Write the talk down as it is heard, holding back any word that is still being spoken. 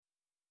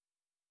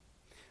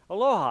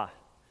Aloha,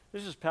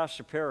 this is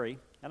Pastor Perry,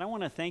 and I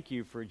want to thank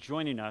you for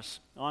joining us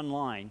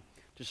online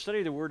to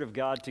study the Word of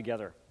God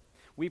together.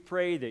 We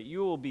pray that you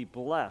will be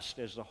blessed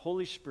as the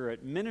Holy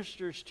Spirit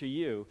ministers to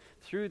you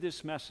through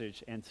this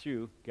message and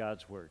through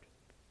God's Word.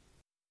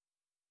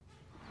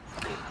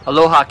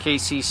 Aloha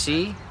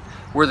KCC,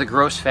 we're the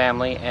Gross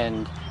family,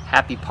 and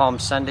happy Palm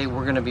Sunday.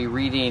 We're going to be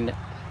reading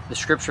the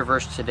scripture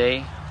verse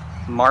today,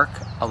 Mark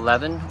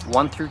 11,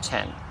 1 through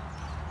 10.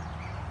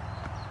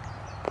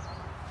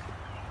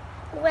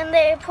 When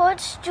they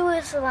approached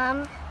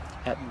Jerusalem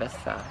At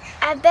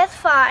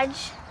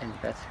Bethphage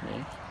and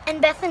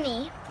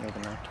Bethany near the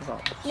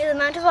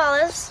Mount of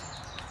Olives,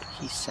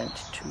 he sent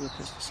two of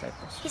his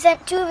disciples.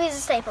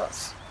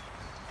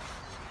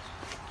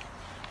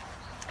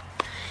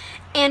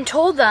 And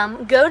told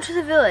them, "Go to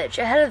the village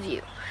ahead of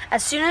you.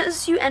 As soon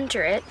as you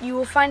enter it, you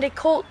will find a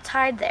colt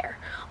tied there,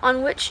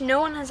 on which no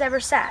one has ever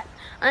sat.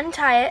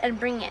 Untie it and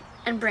bring it.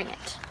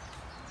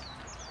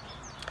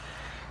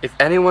 If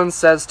anyone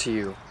says to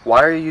you,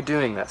 'Why are you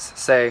doing this?'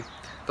 say,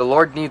 'The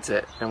Lord needs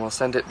it, and will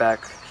send it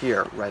back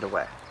here right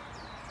away.'"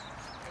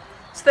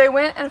 So they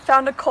went and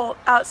found a colt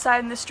outside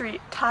in the street,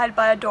 tied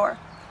by a door.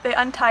 They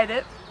untied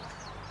it.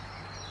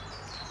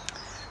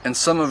 And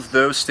some of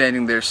those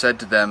standing there said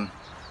to them,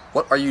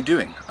 "What are you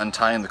doing,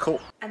 untying the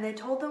colt?" And they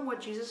told them what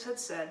Jesus had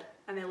said,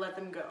 and they let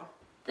them go.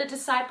 The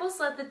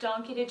disciples led the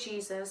donkey to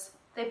Jesus.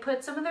 They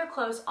put some of their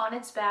clothes on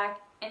its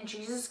back, and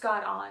Jesus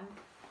got on.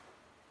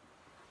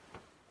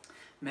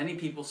 Many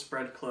people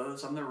spread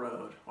clothes on the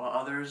road, while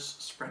others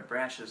spread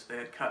branches they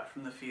had cut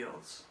from the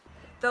fields.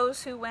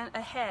 Those who went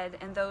ahead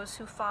and those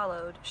who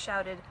followed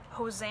shouted,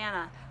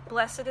 "Hosanna!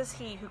 Blessed is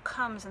he who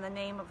comes in the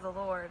name of the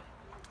Lord.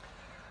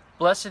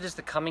 Blessed is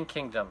the coming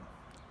kingdom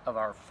of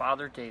our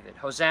father David.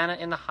 Hosanna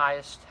in the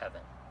highest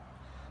heaven.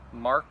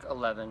 Mark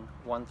 11,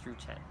 1 through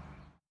 10.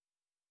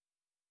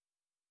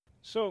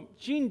 So,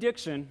 Jeane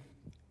Dixon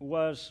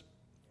was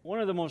one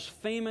of the most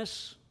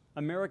famous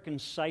American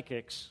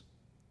psychics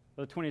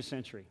of the 20th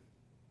century.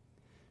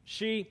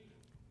 She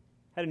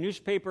had a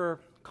newspaper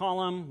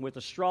column with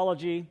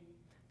astrology,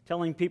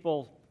 telling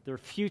people their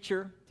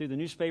future through the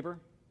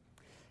newspaper,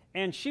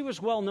 and she was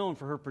well known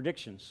for her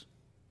predictions.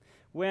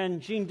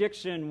 When Jeane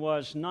Dixon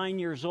was 9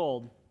 years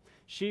old,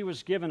 she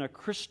was given a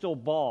crystal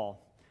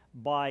ball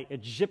by a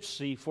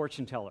gypsy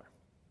fortune teller.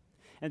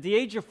 At the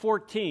age of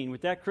 14, with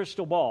that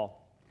crystal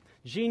ball,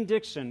 Jeane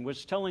Dixon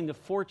was telling the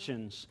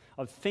fortunes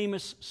of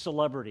famous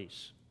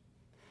celebrities.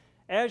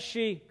 As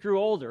she grew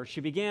older,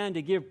 she began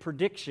to give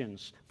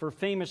predictions for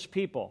famous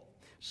people,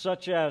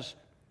 such as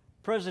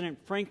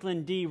President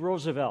Franklin D.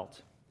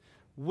 Roosevelt,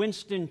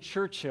 Winston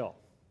Churchill,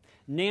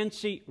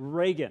 Nancy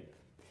Reagan,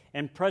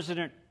 and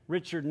President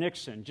Richard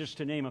Nixon, just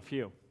to name a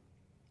few.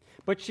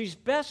 But she's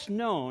best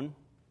known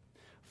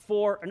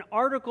for an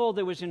article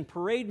that was in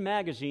Parade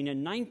magazine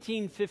in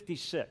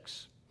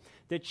 1956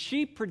 that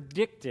she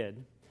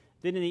predicted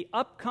that in the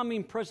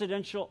upcoming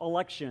presidential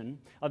election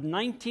of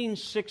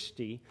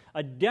 1960,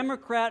 a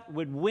Democrat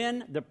would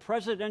win the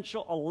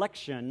presidential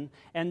election,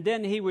 and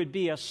then he would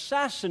be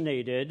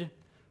assassinated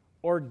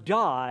or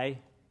die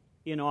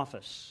in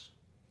office.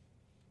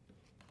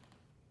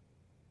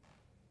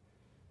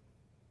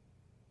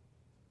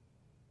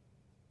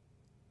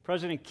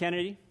 President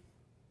Kennedy,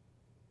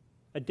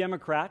 a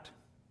Democrat,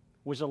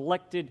 was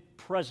elected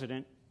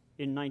president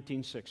in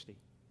 1960,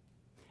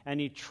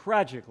 and he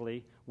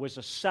tragically was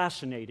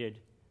assassinated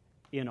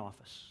in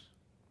office.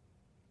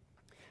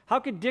 How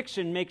could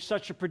Dixon make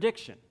such a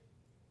prediction?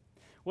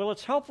 Well,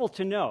 it's helpful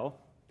to know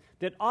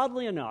that,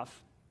 oddly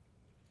enough,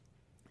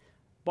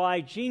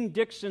 by Jeane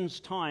Dixon's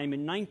time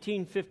in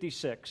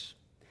 1956,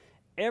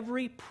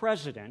 every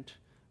president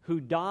who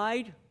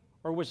died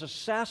or was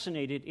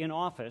assassinated in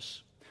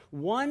office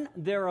won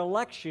their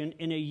election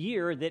in a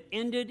year that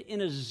ended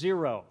in a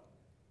zero.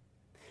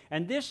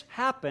 And this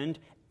happened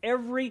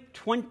every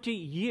 20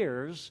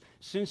 years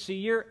since the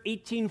year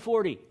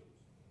 1840.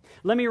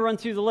 Let me run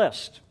through the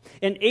list.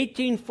 In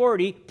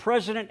 1840,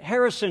 President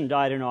Harrison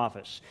died in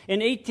office.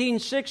 In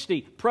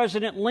 1860,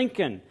 President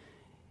Lincoln.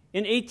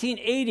 In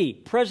 1880,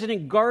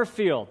 President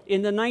Garfield.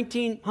 In the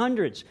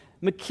 1900s,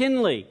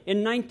 McKinley.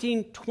 In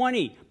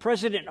 1920,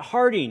 President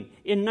Harding.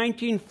 In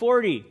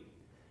 1940,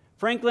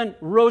 Franklin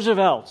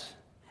Roosevelt.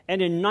 And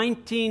in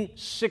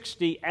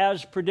 1960,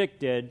 as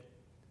predicted,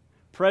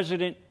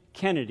 President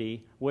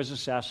Kennedy was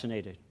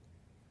assassinated.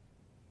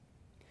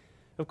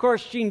 Of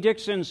course, Jeane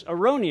Dixon's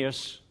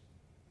erroneous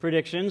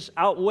predictions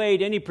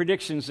outweighed any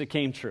predictions that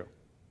came true.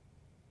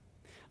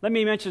 Let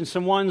me mention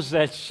some ones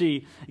that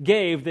she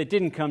gave that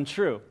didn't come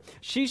true.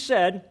 She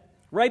said,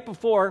 right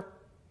before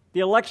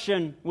the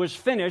election was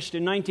finished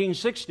in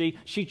 1960,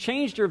 she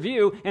changed her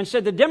view and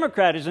said the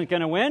Democrat isn't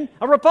going to win,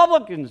 a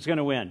Republican is going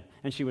to win.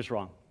 And she was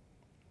wrong.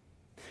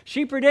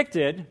 She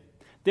predicted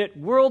that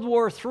World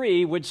War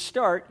III would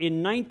start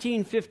in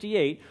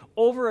 1958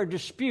 over a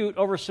dispute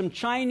over some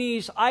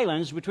Chinese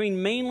islands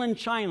between mainland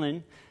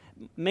China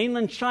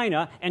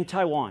and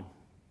Taiwan.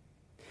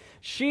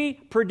 She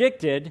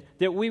predicted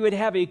that we would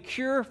have a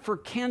cure for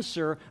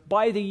cancer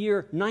by the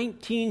year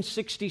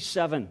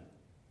 1967.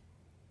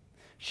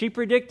 She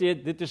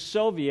predicted that the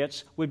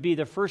Soviets would be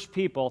the first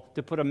people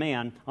to put a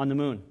man on the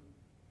moon.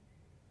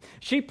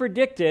 She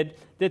predicted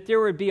that there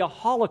would be a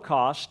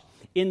Holocaust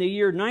in the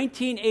year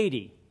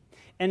 1980,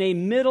 and a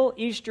Middle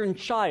Eastern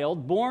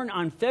child born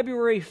on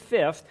February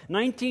 5th,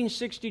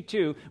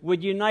 1962,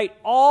 would unite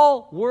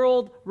all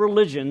world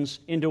religions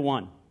into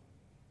one.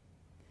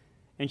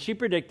 And she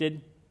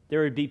predicted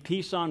there would be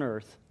peace on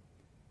earth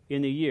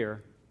in the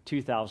year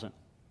 2000.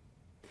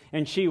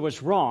 And she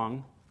was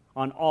wrong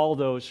on all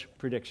those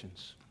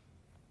predictions.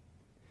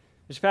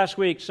 This past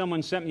week,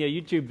 someone sent me a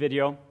YouTube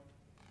video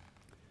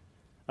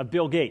of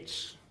Bill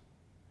Gates,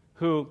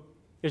 who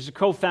is the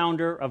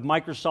co-founder of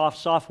Microsoft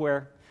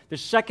Software, the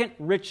second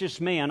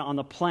richest man on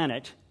the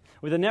planet,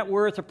 with a net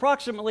worth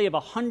approximately of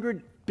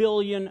 $100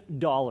 billion.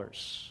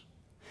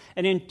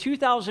 And in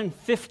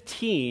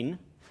 2015,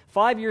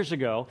 5 years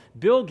ago,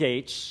 Bill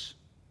Gates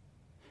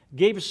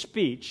gave a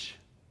speech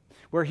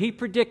where he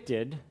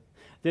predicted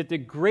that the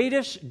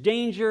greatest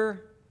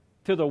danger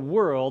to the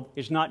world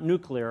is not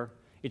nuclear,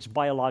 it's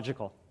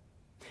biological.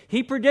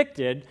 He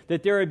predicted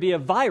that there would be a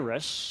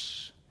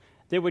virus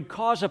that would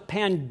cause a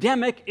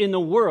pandemic in the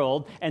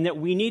world and that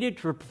we needed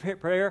to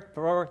prepare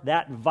for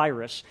that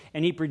virus.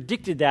 And he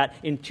predicted that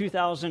in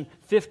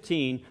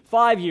 2015,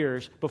 5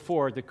 years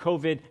before the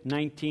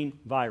COVID-19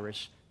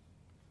 virus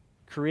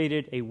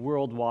created a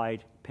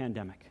worldwide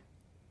pandemic.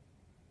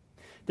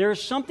 There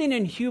is something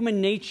in human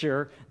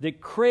nature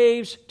that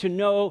craves to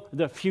know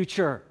the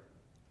future.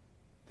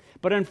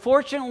 But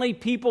unfortunately,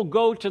 people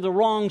go to the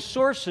wrong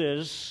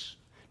sources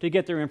to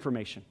get their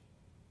information.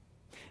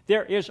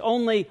 There is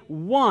only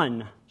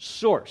one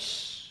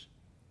source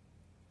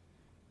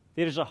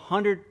that is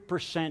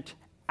 100%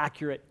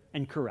 accurate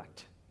and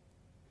correct,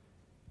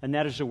 and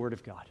that is the Word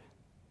of God.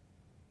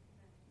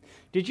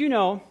 Did you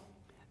know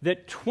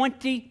that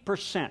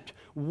 20%,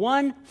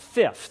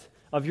 1/5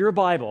 of your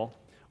Bible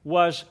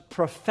was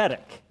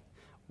prophetic,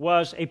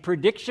 was a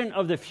prediction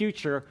of the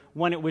future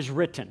when it was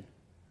written?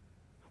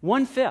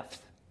 1/5.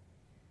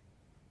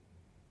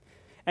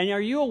 And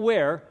are you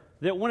aware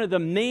that one of the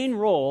main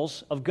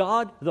roles of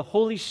God, the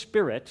Holy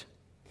Spirit,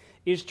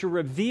 is to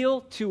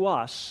reveal to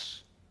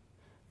us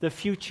the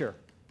future?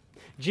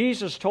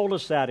 Jesus told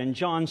us that in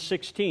John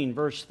 16,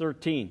 verse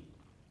 13.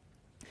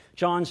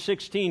 John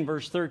 16,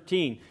 verse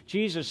 13,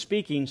 Jesus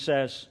speaking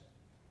says,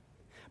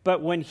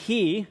 "But when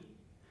He,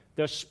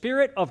 the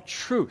Spirit of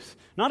truth,"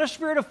 not a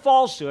spirit of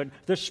falsehood,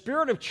 the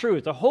Spirit of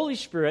truth, the Holy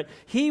Spirit,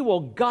 He will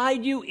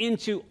guide you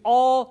into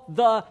all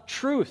the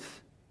truth.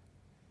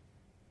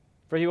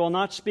 For He will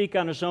not speak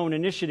on His own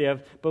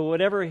initiative, but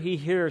whatever He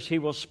hears, He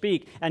will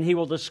speak, and He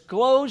will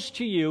disclose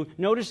to you,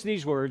 notice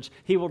these words,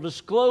 He will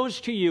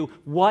disclose to you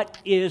what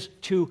is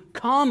to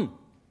come.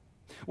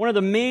 One of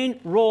the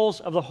main roles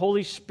of the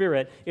Holy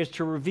Spirit is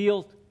to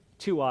reveal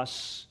to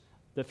us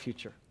the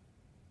future.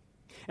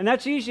 And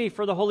that's easy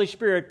for the Holy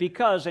Spirit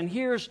because, and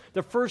here's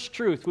the first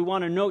truth we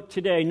want to note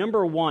today,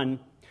 number one,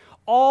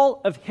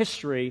 all of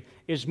history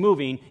is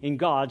moving in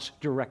God's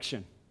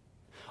direction.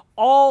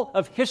 All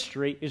of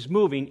history is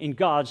moving in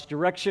God's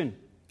direction.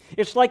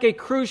 It's like a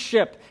cruise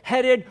ship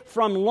headed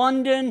from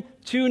London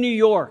to New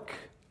York.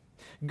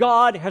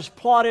 God has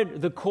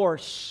plotted the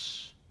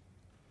course.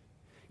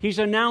 He's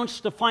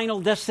announced the final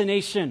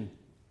destination.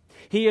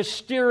 He is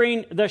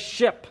steering the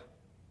ship.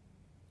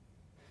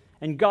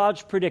 And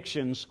God's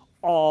predictions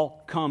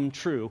all come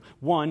true,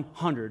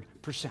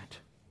 100%.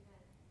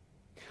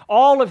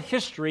 All of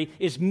history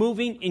is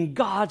moving in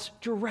God's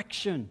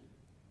direction.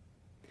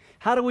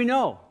 How do we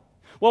know?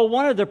 Well,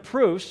 one of the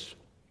proofs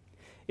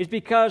is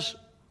because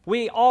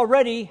we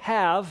already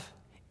have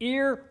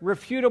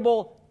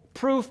irrefutable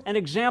proof and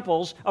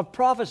examples of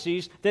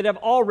prophecies that have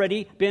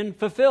already been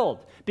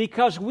fulfilled.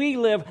 Because we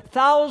live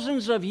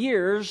thousands of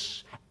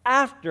years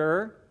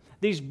after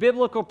these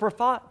biblical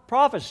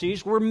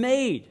prophecies were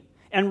made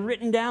and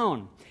written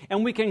down.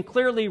 And we can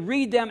clearly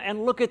read them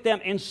and look at them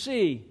and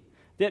see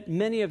that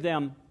many of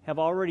them have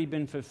already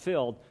been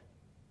fulfilled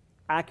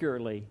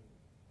accurately,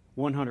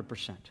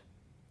 100%.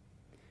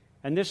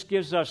 And this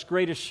gives us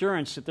great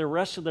assurance that the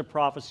rest of the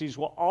prophecies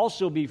will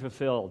also be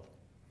fulfilled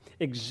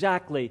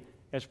exactly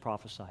as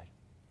prophesied.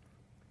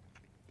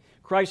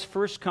 Christ's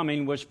first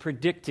coming was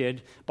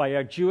predicted by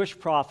a Jewish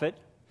prophet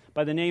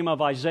by the name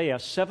of Isaiah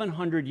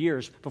 700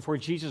 years before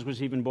Jesus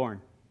was even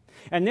born.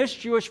 And this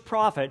Jewish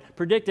prophet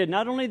predicted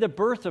not only the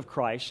birth of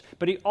Christ,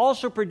 but he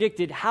also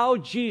predicted how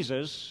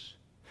Jesus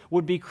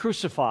would be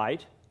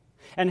crucified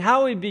and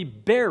how he'd be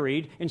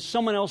buried in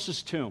someone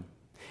else's tomb.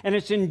 And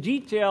it's in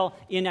detail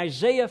in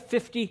Isaiah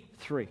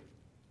 53.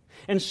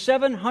 And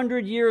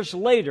 700 years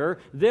later,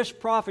 this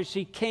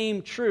prophecy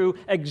came true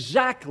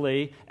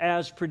exactly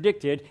as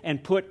predicted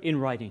and put in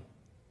writing.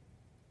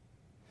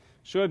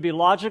 So it would be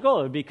logical,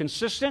 it would be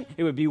consistent,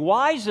 it would be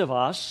wise of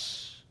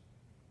us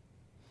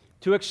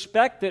to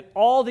expect that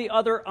all the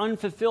other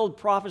unfulfilled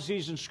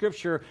prophecies in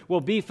Scripture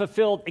will be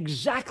fulfilled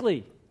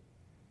exactly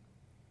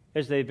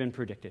as they've been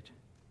predicted.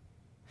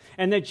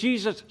 And that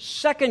Jesus'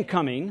 second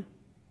coming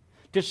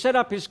to set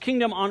up His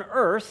kingdom on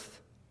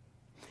earth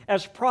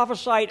as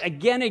prophesied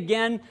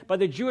again by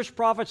the Jewish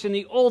prophets in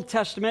the Old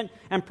Testament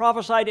and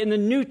prophesied in the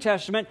New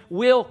Testament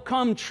will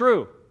come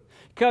true.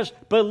 Because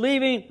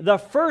believing the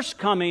first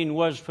coming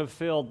was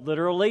fulfilled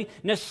literally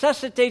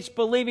necessitates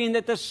believing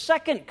that the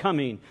second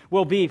coming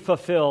will be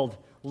fulfilled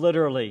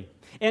literally.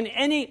 And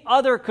any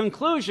other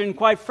conclusion,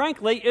 quite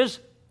frankly, is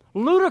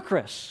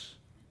ludicrous.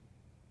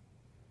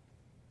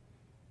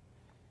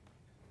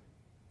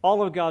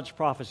 All of God's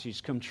prophecies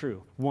come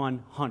true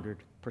 100%.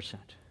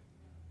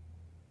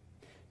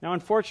 Now,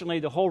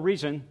 unfortunately, the whole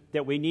reason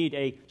that we need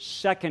a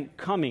second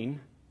coming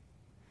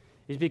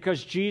is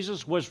because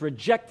Jesus was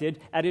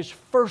rejected at his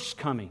first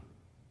coming.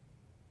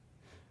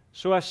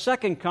 So a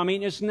second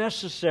coming is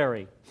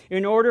necessary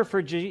in order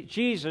for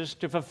Jesus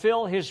to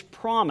fulfill his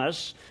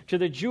promise to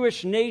the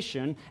Jewish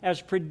nation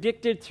as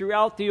predicted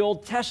throughout the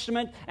Old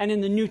Testament and in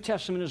the New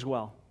Testament as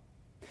well.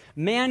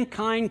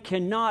 Mankind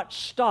cannot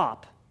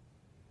stop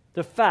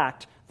the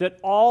fact that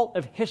all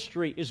of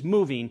history is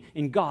moving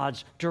in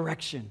God's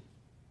direction.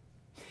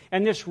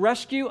 And this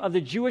rescue of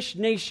the Jewish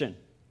nation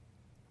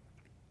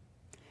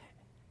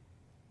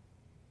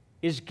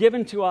is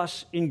given to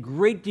us in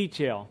great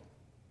detail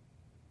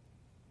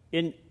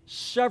in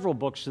several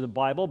books of the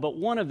Bible, but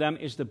one of them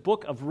is the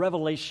book of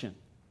Revelation.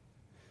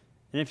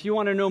 And if you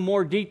want to know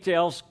more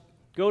details,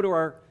 go to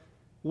our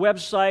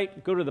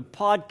website, go to the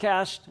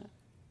podcast,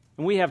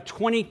 and we have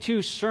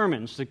 22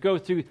 sermons that go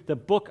through the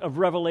book of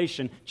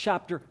Revelation,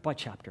 chapter by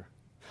chapter,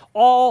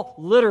 all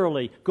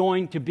literally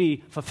going to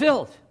be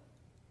fulfilled.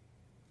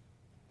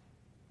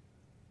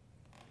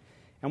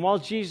 And while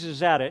Jesus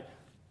is at it,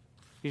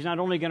 he's not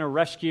only going to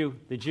rescue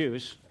the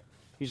Jews,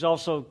 he's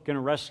also going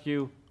to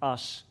rescue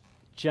us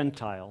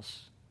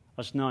Gentiles,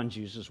 us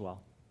non-Jews as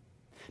well.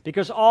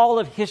 Because all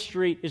of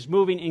history is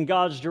moving in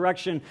God's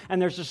direction,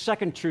 and there's a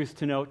second truth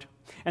to note.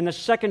 And the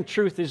second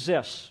truth is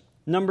this.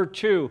 Number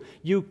 2,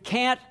 you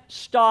can't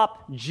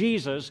stop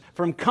Jesus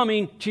from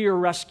coming to your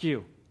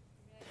rescue.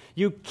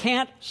 You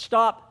can't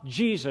stop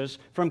Jesus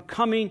from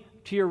coming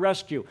to your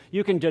rescue.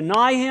 You can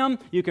deny him,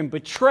 you can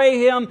betray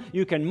him,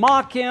 you can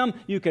mock him,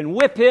 you can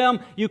whip him,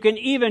 you can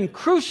even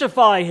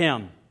crucify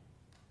him.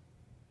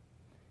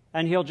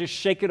 And he'll just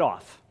shake it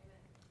off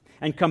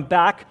and come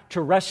back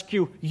to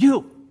rescue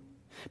you.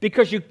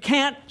 Because you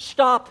can't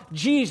stop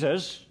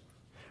Jesus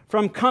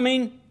from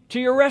coming to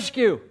your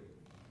rescue.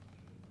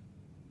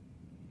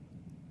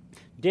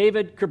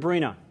 David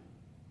Cabrina,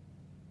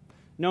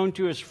 known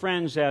to his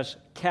friends as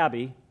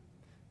Cabby,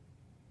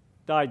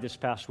 died this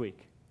past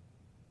week.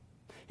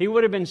 He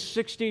would have been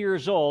 60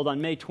 years old on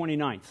May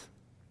 29th.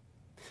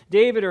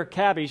 David, or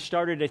Cabby,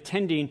 started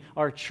attending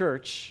our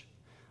church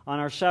on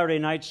our Saturday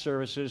night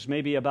services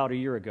maybe about a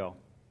year ago.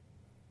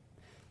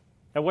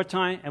 At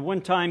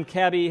one time,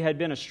 Cabby had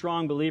been a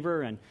strong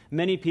believer, and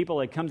many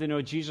people had come to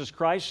know Jesus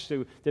Christ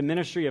through the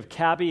ministry of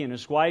Cabby and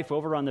his wife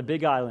over on the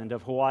Big Island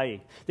of Hawaii.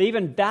 They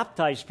even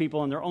baptized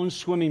people in their own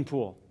swimming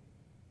pool.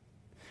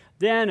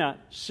 Then a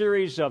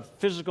series of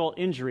physical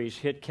injuries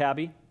hit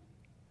Cabby.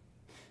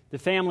 The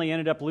family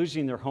ended up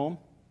losing their home.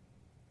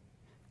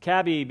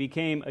 Cabby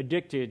became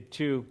addicted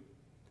to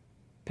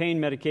pain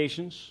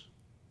medications.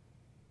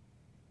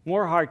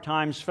 More hard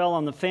times fell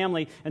on the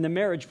family, and the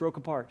marriage broke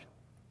apart.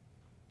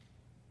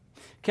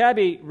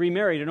 Cabby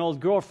remarried an old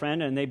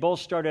girlfriend, and they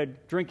both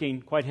started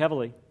drinking quite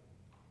heavily.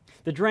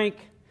 They drank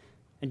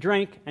and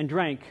drank and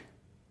drank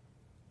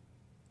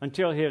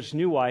until his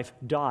new wife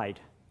died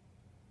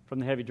from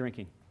the heavy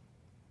drinking.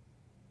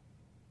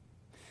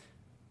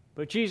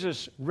 But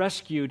Jesus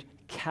rescued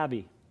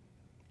Cabby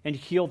and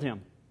healed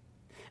him.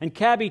 And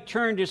Cabby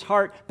turned his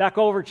heart back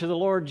over to the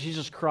Lord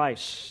Jesus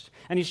Christ.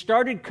 And he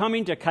started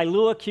coming to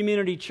Kailua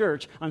Community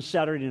Church on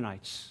Saturday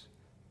nights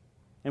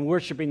and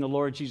worshiping the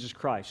Lord Jesus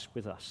Christ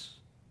with us.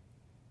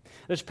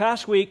 This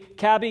past week,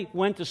 Cabby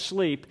went to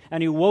sleep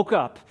and he woke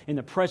up in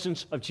the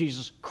presence of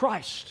Jesus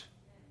Christ.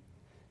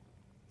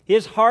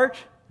 His heart,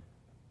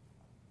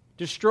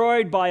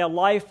 destroyed by a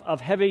life of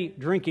heavy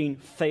drinking,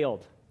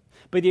 failed.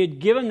 But he had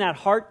given that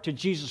heart to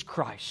Jesus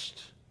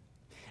Christ.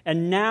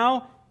 And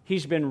now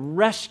he's been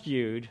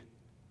rescued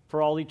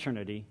for all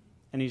eternity,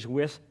 and he's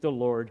with the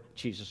Lord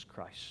Jesus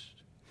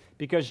Christ.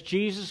 Because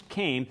Jesus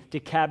came to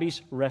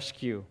Cabby's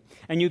rescue.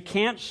 And you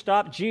can't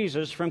stop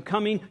Jesus from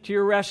coming to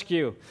your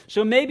rescue.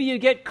 So maybe you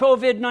get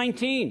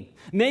COVID-19.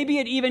 Maybe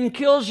it even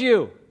kills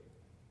you.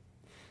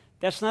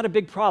 That's not a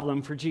big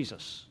problem for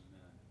Jesus.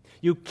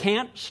 You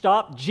can't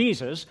stop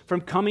Jesus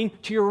from coming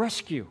to your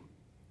rescue.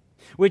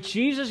 With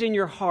Jesus in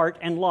your heart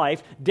and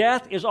life,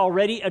 death is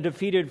already a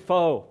defeated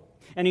foe.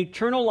 And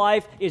eternal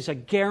life is a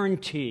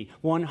guarantee,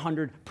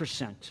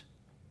 100%.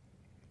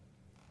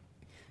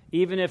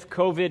 Even if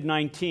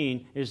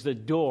COVID-19 is the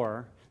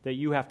door that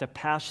you have to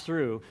pass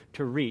through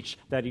to reach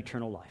that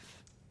eternal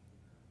life.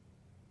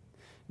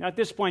 Now, at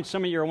this point,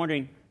 some of you are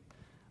wondering,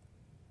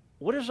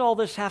 what does all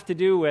this have to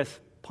do with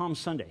Palm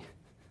Sunday?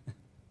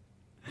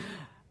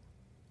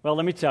 Well,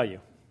 let me tell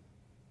you.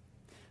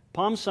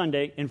 Palm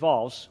Sunday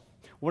involves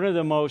one of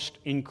the most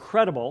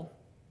incredible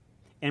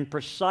and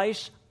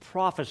precise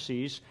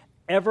prophecies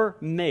ever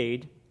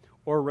made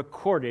or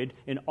recorded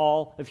in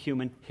all of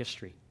human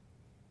history.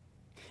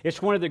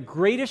 It's one of the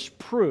greatest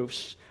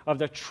proofs of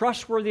the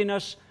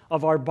trustworthiness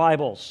of our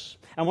Bibles,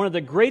 and one of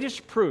the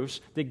greatest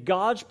proofs that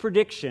God's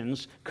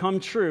predictions come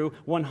true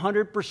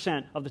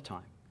 100% of the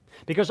time,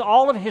 because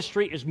all of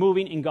history is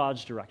moving in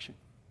God's direction.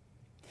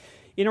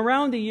 In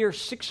around the year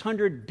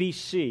 600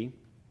 BC,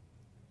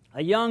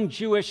 a young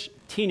Jewish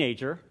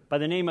teenager by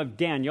the name of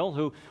Daniel,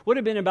 who would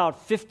have been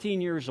about 15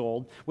 years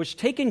old, was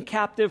taken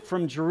captive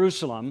from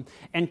Jerusalem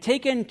and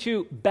taken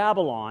to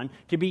Babylon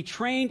to be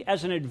trained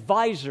as an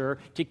advisor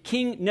to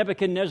King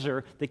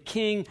Nebuchadnezzar, the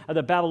king of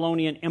the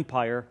Babylonian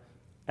Empire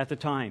at the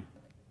time.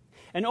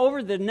 And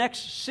over the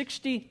next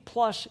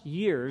 60-plus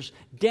years,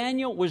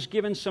 Daniel was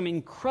given some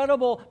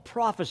incredible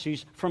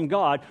prophecies from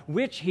God,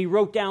 which he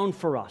wrote down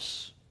for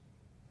us.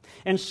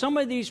 And some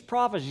of these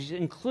prophecies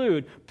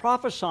include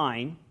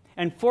prophesying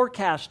and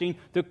forecasting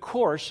the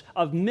course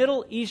of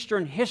Middle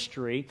Eastern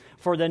history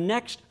for the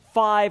next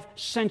 5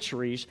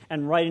 centuries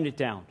and writing it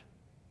down.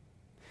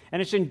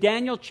 And it's in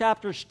Daniel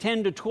chapters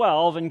 10 to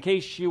 12 in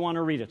case you want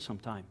to read it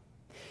sometime.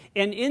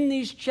 And in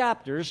these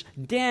chapters,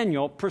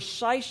 Daniel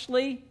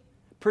precisely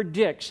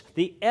predicts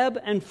the ebb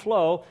and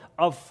flow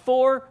of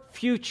 4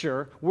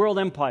 future world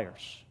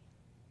empires.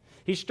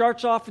 He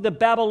starts off with the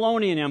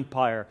Babylonian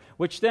Empire,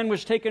 which then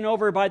was taken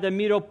over by the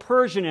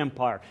Medo-Persian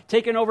Empire,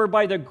 taken over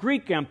by the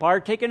Greek Empire,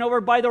 taken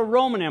over by the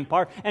Roman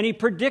Empire, and he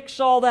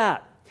predicts all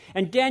that.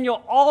 And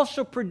Daniel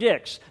also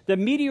predicts the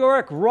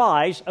meteoric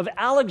rise of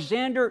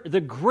Alexander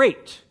the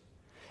Great,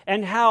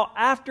 and how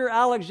after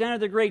Alexander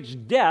the Great's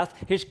death,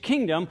 his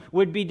kingdom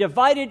would be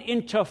divided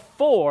into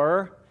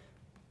 4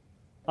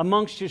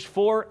 amongst his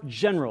 4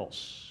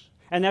 generals.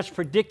 And that's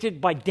predicted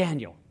by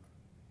Daniel.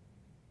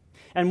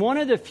 And one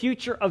of the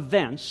future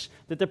events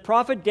that the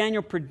prophet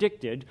Daniel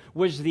predicted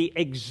was the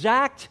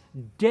exact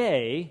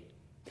day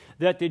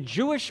that the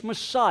Jewish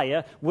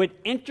Messiah would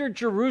enter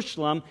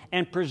Jerusalem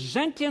and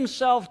present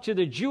himself to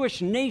the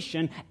Jewish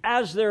nation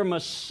as their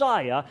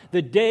Messiah,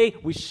 the day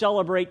we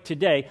celebrate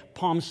today,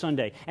 Palm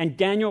Sunday. And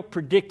Daniel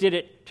predicted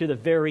it to the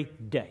very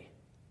day.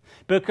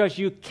 Because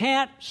you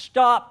can't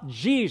stop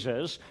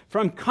Jesus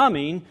from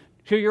coming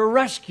to your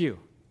rescue.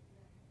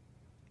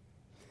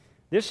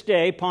 This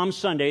day, Palm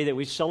Sunday, that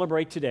we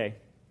celebrate today,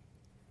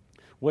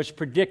 was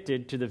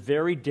predicted to the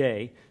very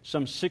day,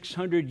 some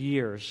 600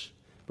 years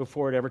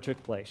before it ever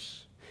took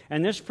place.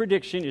 And this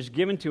prediction is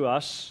given to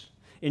us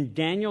in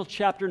Daniel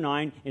chapter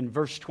 9 in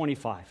verse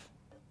 25.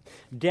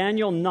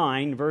 Daniel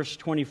 9, verse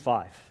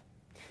 25.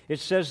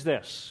 It says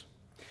this,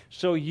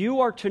 "So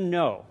you are to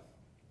know,"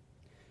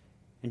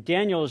 and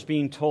Daniel is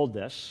being told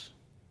this,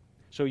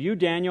 "So you,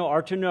 Daniel,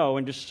 are to know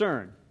and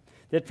discern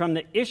that from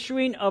the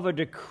issuing of a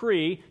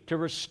decree to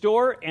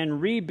restore and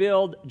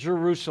rebuild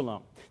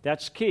Jerusalem,"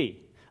 that's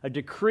key, a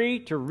decree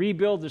to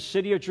rebuild the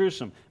city of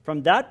Jerusalem,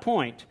 from that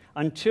point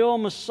until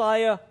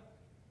Messiah,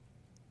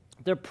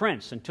 the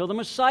Prince, until the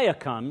Messiah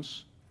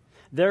comes,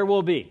 there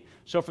will be.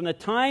 So from the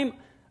time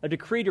a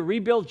decree to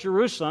rebuild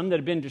Jerusalem that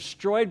had been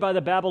destroyed by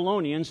the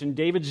Babylonians in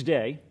David's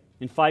day,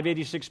 in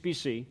 586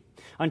 BC,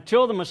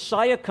 until the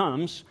Messiah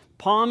comes,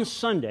 Palm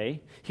Sunday,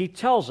 he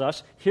tells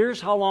us, here's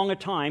how long a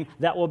time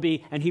that will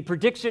be, and he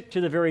predicts it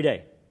to the very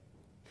day.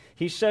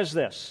 He says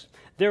this,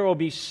 there will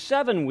be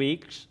 7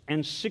 weeks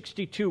and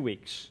 62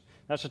 weeks.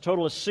 That's a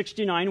total of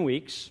 69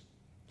 weeks.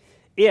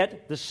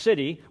 The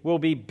city, will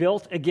be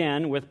built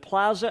again with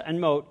plaza and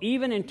moat,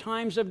 even in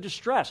times of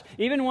distress.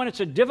 Even when it's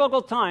a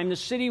difficult time, the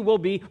city will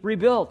be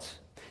rebuilt.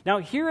 Now,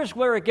 here is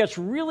where it gets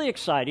really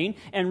exciting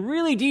and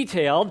really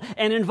detailed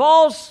and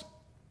involves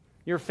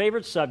your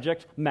favorite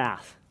subject,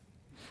 math.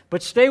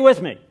 But stay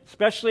with me,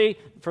 especially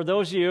for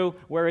those of you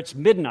where it's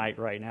midnight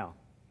right now.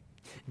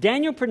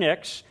 Daniel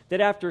predicts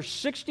that after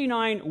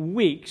 69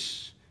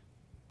 weeks,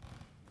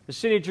 the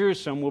city of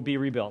Jerusalem will be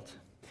rebuilt.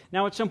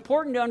 Now, it's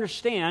important to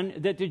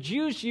understand that the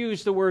Jews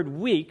use the word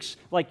weeks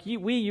like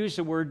we use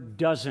the word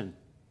dozen.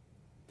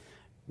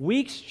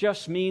 Weeks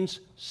just means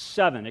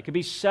 7. It could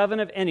be 7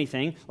 of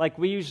anything, like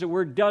we use the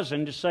word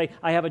dozen to say,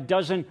 I have a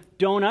dozen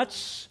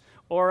donuts,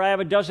 or I have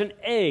a dozen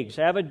eggs,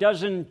 I have a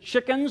dozen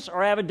chickens,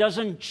 or I have a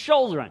dozen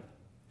children.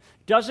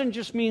 Dozen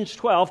just means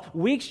 12.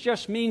 Weeks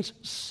just means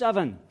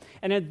 7.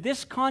 And in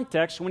this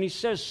context, when he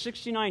says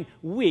 69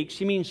 weeks,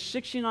 he means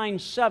 69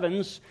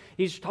 sevens.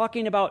 He's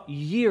talking about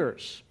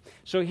years.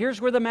 So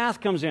here's where the math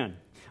comes in.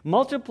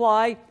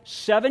 Multiply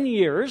 7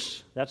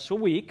 years, that's a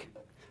week,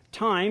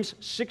 times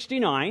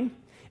 69,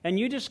 and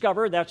you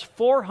discover that's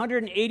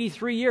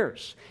 483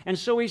 years. And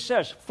so he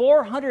says,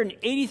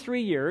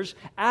 483 years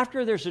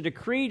after there's a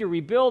decree to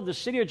rebuild the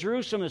city of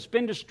Jerusalem that's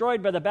been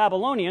destroyed by the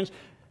Babylonians,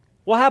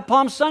 we'll have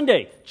Palm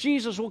Sunday.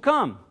 Jesus will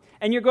come.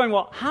 And you're going,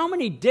 well, how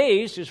many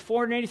days is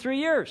 483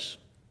 years?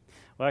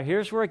 Well,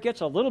 here's where it gets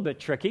a little bit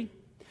tricky.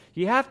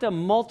 You have to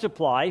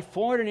multiply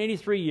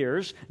 483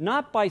 years,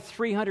 not by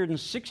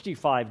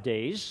 365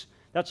 days.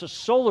 That's a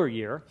solar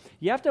year.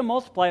 You have to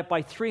multiply it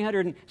by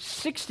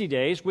 360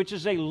 days, which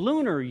is a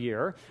lunar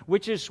year,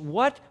 which is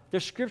what the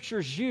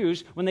Scriptures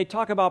use when they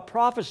talk about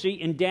prophecy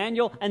in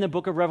Daniel and the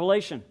book of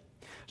Revelation.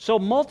 So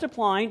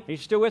multiplying, are you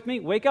still with me?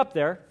 Wake up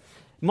there.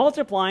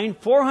 Multiplying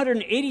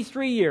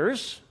 483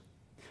 years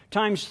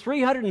times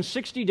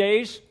 360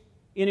 days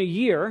in a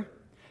year,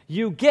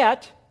 you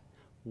get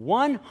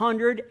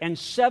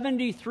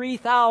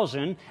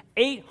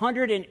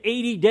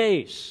 173,880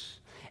 days.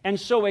 And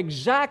so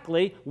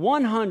exactly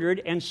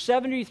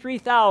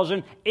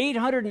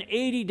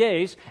 173,880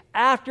 days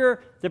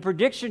after the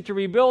prediction to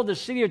rebuild the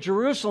city of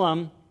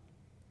Jerusalem,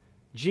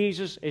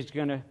 Jesus is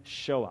going to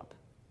show up.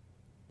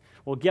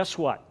 Well, guess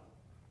what?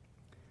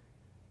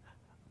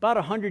 About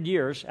 100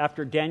 years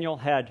after Daniel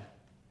had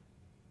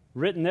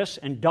written this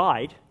and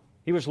died,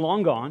 he was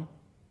long gone.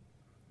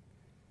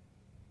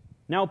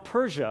 Now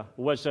Persia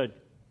was a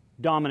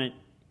dominant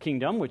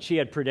kingdom, which he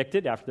had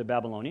predicted after the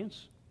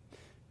Babylonians.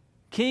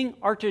 King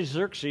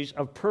Artaxerxes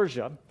of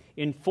Persia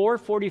in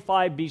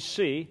 445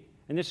 BC,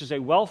 and this is a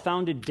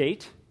well-founded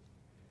date,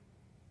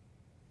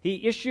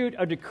 he issued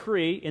a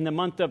decree in the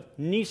month of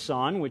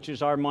Nisan, which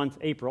is our month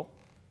April,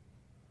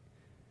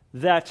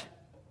 that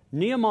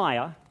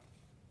Nehemiah,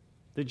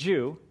 the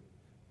Jew,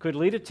 could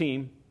lead a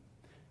team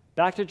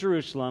back to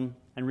Jerusalem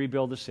and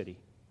rebuild the city.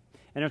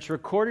 And it's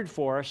recorded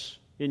for us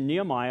in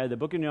Nehemiah, the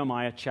book of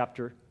Nehemiah,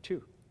 chapter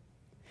 2.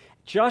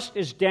 Just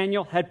as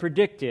Daniel had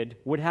predicted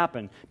would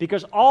happen,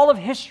 because all of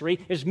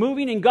history is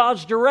moving in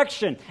God's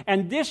direction.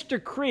 And this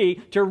decree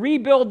to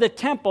rebuild the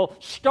temple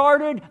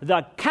started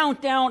the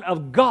countdown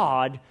of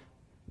God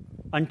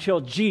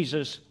until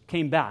Jesus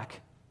came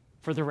back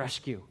for the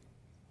rescue.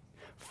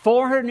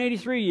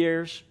 483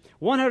 years,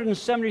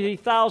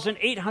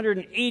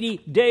 173,880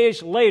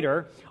 days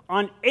later,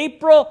 on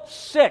April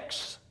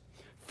 6th,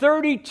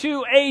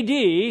 32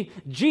 AD,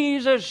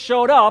 Jesus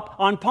showed up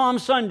on Palm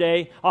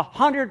Sunday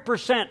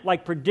 100%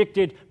 like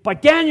predicted by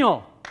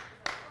Daniel.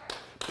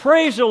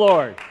 Praise the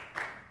Lord.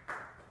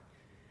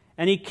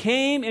 And he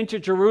came into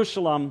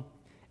Jerusalem,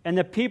 and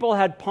the people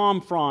had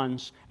palm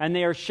fronds, and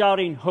they are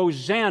shouting,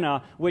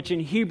 Hosanna, which in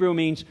Hebrew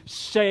means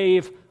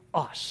save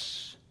us.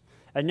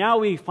 And now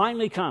we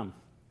finally come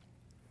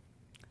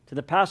to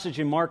the passage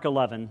in Mark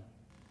 11,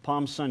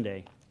 Palm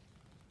Sunday,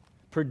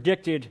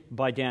 predicted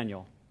by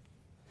Daniel.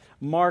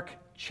 Mark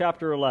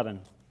chapter 11,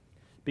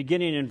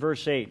 beginning in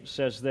verse 8,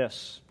 says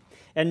this,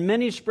 And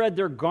many spread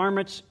their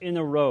garments in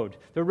the road.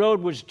 The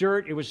road was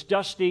dirt, it was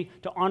dusty.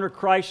 To honor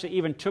Christ, they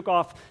even took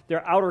off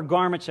their outer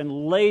garments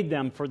and laid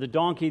them for the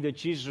donkey that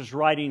Jesus was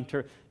riding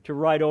to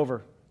ride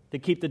over, to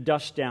keep the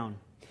dust down.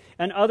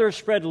 And others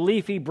spread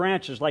leafy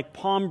branches, like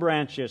palm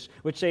branches,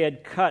 which they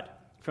had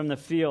cut from the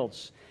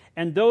fields.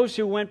 And those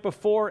who went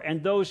before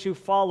and those who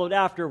followed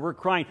after were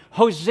crying,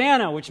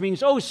 Hosanna, which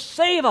means, oh,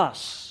 save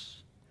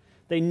us.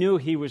 They knew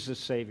he was the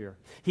Savior.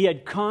 He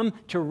had come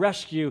to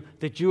rescue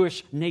the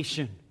Jewish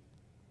nation.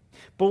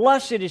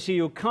 Blessed is he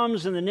who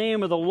comes in the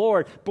name of the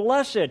Lord.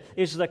 Blessed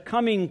is the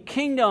coming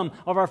kingdom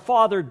of our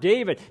father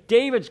David.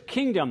 David's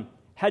kingdom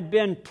had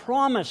been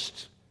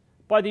promised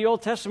by the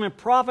Old Testament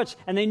prophets,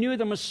 and they knew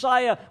the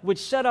Messiah would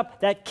set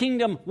up that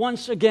kingdom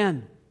once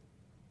again.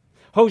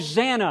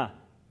 Hosanna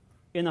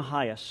in the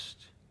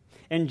highest.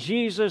 And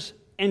Jesus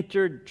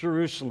entered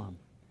Jerusalem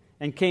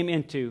and came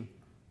into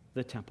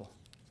the temple.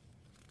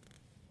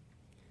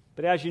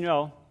 But as you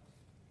know,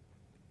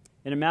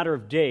 in a matter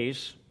of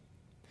days,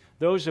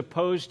 those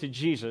opposed to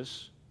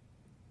Jesus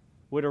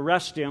would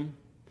arrest him,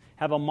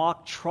 have a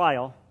mock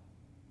trial,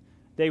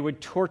 they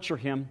would torture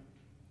him,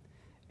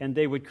 and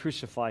they would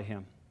crucify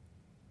him.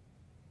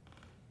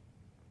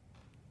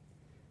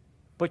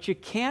 But you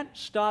can't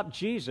stop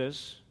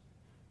Jesus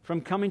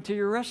from coming to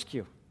your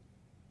rescue.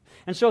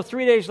 And so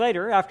 3 days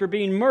later, after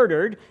being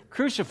murdered,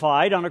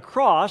 crucified on a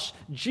cross,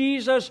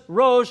 Jesus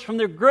rose from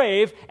the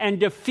grave and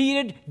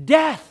defeated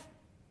death.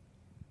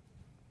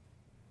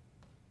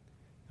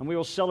 And we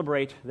will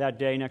celebrate that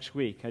day next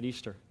week at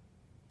Easter.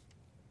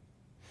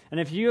 And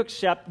if you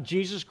accept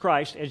Jesus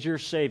Christ as your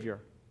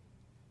Savior,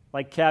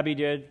 like Cabby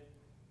did,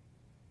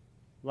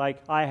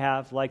 like I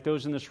have, like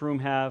those in this room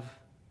have,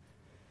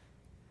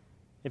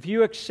 if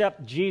you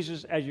accept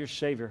Jesus as your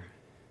Savior,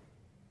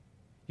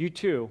 you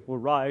too will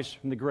rise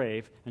from the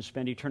grave and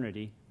spend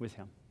eternity with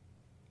Him.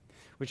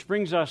 Which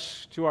brings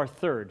us to our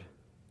third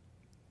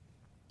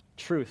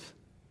truth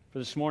for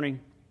this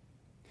morning.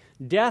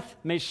 Death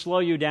may slow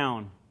you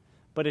down,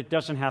 but it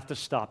doesn't have to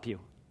stop you.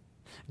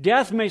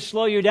 Death may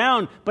slow you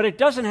down, but it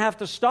doesn't have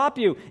to stop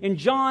you. In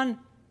John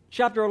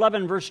chapter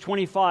 11, verse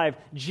 25,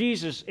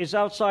 Jesus is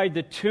outside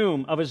the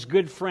tomb of his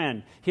good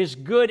friend, his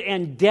good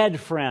and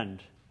dead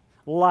friend,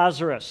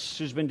 Lazarus,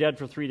 who's been dead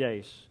for 3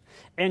 days.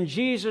 And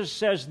Jesus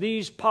says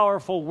these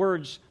powerful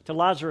words to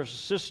Lazarus'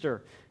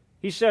 sister.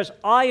 He says,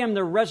 I am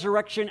the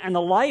resurrection and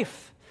the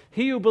life.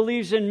 He who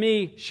believes in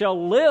me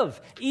shall live,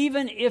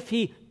 even if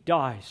he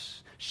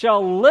dies.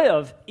 Shall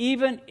live,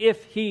 even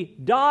if he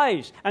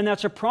dies. And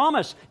that's a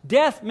promise.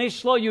 Death may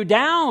slow you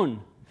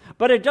down,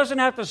 but it doesn't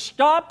have to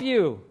stop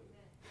you,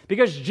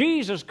 because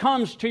Jesus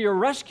comes to your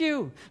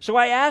rescue. So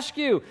I ask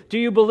you, do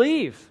you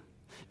believe?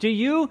 Do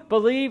you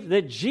believe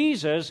that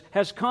Jesus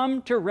has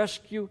come to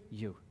rescue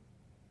you?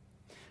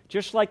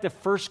 Just like the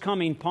first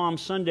coming, Palm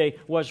Sunday,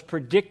 was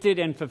predicted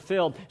and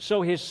fulfilled,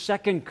 so his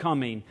second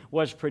coming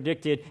was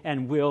predicted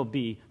and will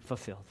be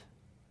fulfilled.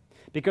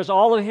 Because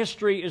all of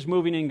history is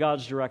moving in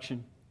God's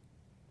direction.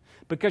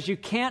 Because you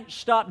can't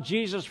stop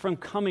Jesus from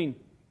coming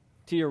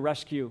to your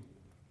rescue.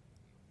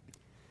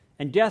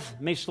 And death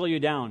may slow you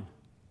down,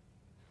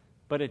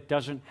 but it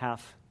doesn't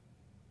have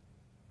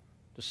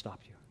to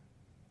stop you.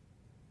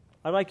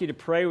 I'd like you to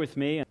pray with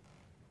me.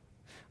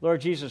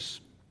 Lord Jesus,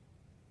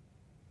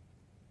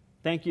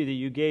 thank you that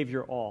you gave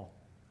your all,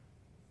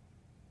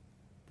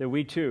 that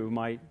we too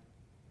might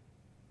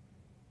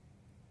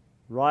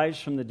rise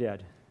from the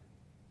dead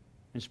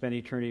and spend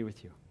eternity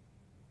with you.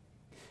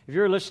 If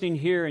you're listening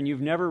here and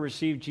you've never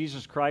received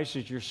Jesus Christ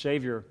as your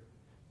Savior,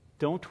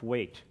 don't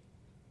wait.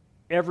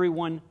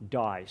 Everyone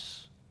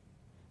dies.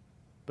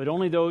 But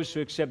only those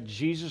who accept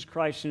Jesus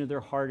Christ into their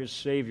heart as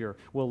Savior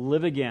will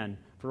live again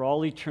for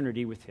all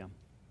eternity with Him.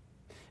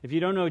 If you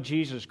don't know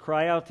Jesus,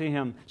 cry out to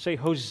Him. Say,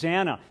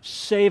 Hosanna,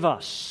 save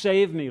us,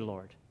 save me,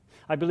 Lord.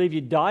 I believe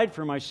you died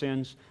for my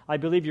sins. I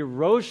believe you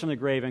rose from the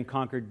grave and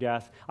conquered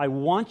death. I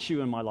want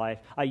you in my life.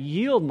 I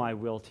yield my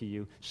will to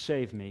you.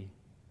 Save me,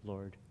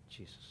 Lord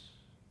Jesus.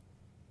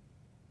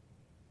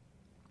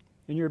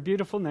 In your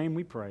beautiful name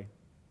we pray.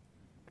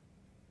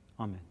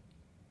 Amen.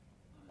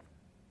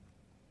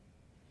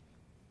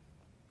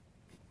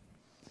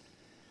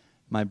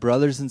 My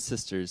brothers and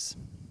sisters,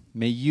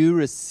 may you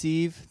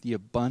receive the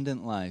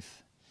abundant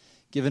life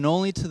given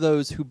only to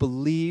those who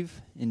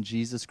believe in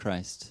Jesus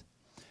Christ,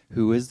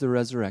 who is the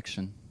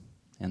resurrection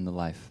and the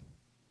life.